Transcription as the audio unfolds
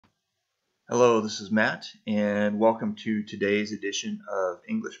Hello, this is Matt, and welcome to today's edition of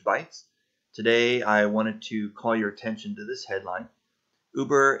English Bytes. Today, I wanted to call your attention to this headline.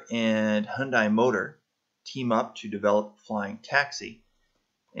 Uber and Hyundai Motor team up to develop flying taxi,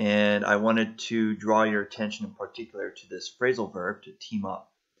 and I wanted to draw your attention in particular to this phrasal verb, to team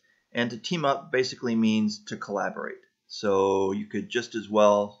up. And to team up basically means to collaborate. So you could just as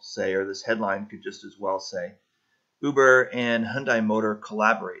well say, or this headline could just as well say, Uber and Hyundai Motor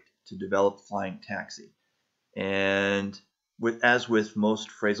collaborate to develop flying taxi. And as with most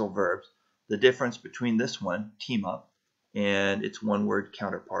phrasal verbs, the difference between this one, team up, and its one-word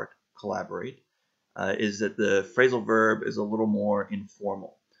counterpart, collaborate, is that the phrasal verb is a little more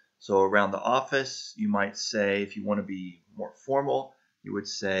informal. So around the office, you might say, if you want to be more formal, you would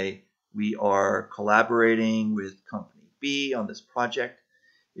say, we are collaborating with company B on this project.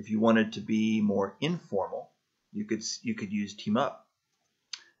 If you wanted to be more informal, you could use team up.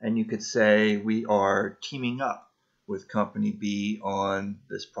 And you could say we are teaming up with company B on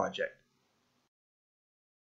this project.